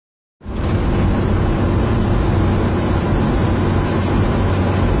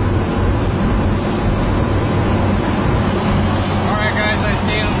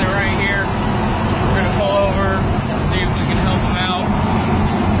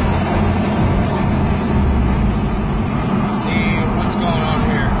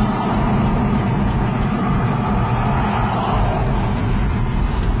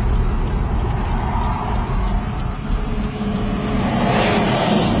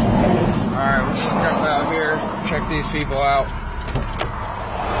check these people out.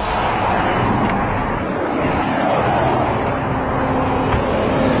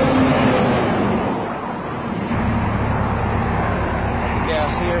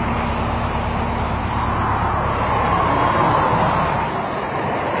 Gas here.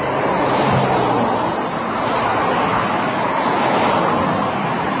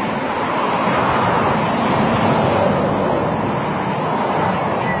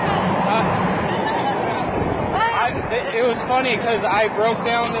 It was funny because I broke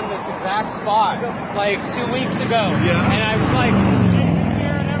down in this exact spot like 2 weeks ago. Yeah. And I was like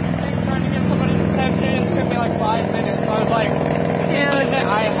here and everything, trying to get somebody's attention. It took me like 5 minutes. So I was like, yeah,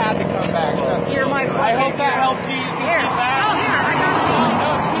 I had to come back. So you're my I hope that helps you. You can keep that. Oh, here, I got it.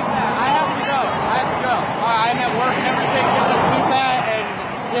 No, keep that. I have to go. I'm at work and everything. Just keep that and,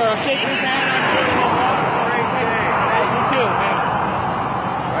 you know, shake his hand. You too, man.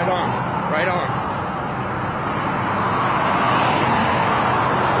 Right on. Right on.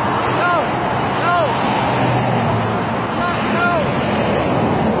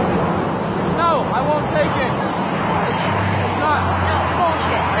 I won't take it. It's not. No,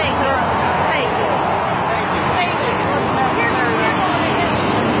 bullshit. Thank you. Thank you. Thank you. Thank you.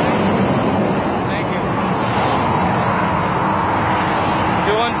 Thank you.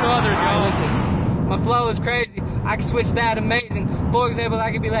 Do unto others, y'all. Listen, my flow is crazy. I can switch that amazing. For example,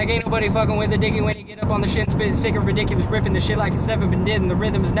 I could be like, ain't nobody fucking with the diggy when you get up on the shit and spit sick and ridiculous, ripping the shit like it's never been did, and the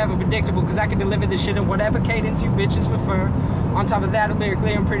rhythm is never predictable, cause I can deliver this shit in whatever cadence you bitches prefer. On top of that, I'm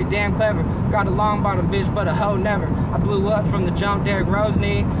lyrically, I'm pretty damn clever. Got a long bottom bitch, but a hoe never. I blew up from the jump, Derrick Rose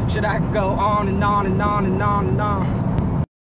knee. Shit, I could go on and on and on and on and on.